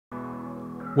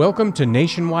Welcome to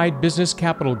Nationwide Business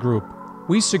Capital Group.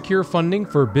 We secure funding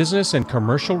for business and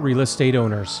commercial real estate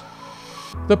owners.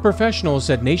 The professionals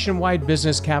at Nationwide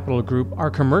Business Capital Group are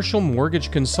commercial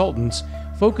mortgage consultants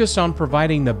focused on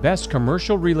providing the best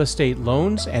commercial real estate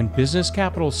loans and business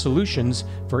capital solutions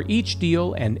for each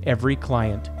deal and every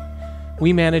client.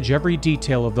 We manage every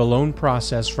detail of the loan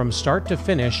process from start to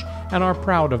finish and are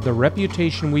proud of the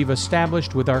reputation we've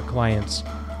established with our clients.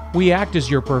 We act as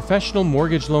your professional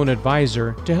mortgage loan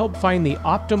advisor to help find the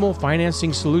optimal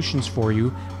financing solutions for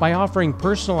you by offering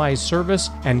personalized service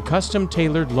and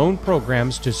custom-tailored loan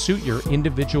programs to suit your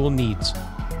individual needs.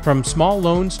 From small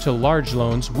loans to large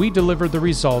loans, we deliver the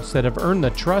results that have earned the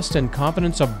trust and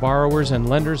confidence of borrowers and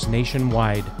lenders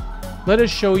nationwide. Let us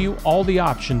show you all the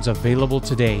options available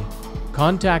today.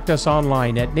 Contact us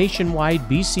online at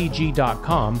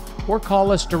nationwidebcg.com or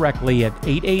call us directly at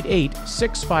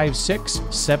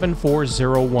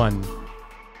 888-656-7401.